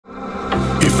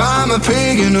I'm a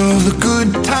pagan of the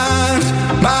good times.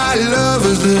 My love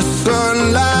is the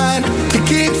sunlight that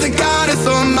keeps the goddess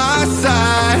on my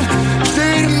side. She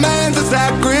demands a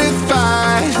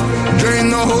sacrifice. Drain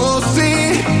the whole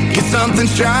scene, get something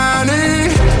shiny,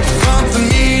 something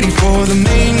meaty for the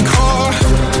main course.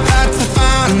 That's a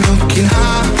fine looking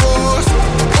high horse.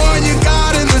 Boy, you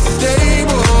got in the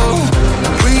stable.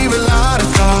 We've a lot of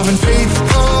starving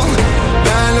faithful.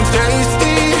 That looks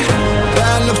tasty,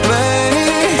 that looks plenty.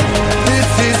 This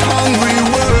is hungry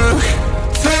work.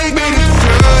 Take me to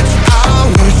church, I'll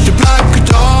worship like a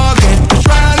dog at the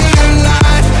shrine of your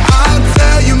life. I'll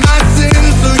tell you my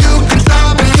sins so you can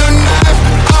sharpen your knife.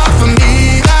 Offer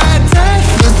me that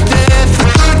deathless death.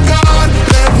 Good God,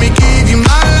 let me give you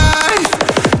my life.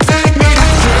 Take me to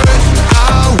church,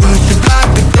 I'll worship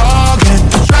like a dog at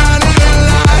the shrine of your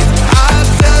life. I'll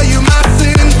tell you my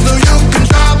sins so you can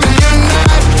sharpen your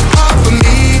knife. Offer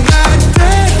me that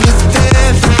deathless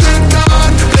death. Good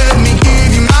God, let me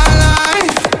give you my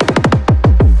life.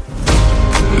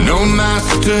 No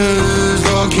masters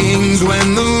or kings when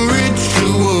the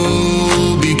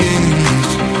ritual begins.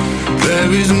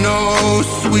 There is no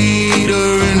sweeter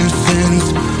innocence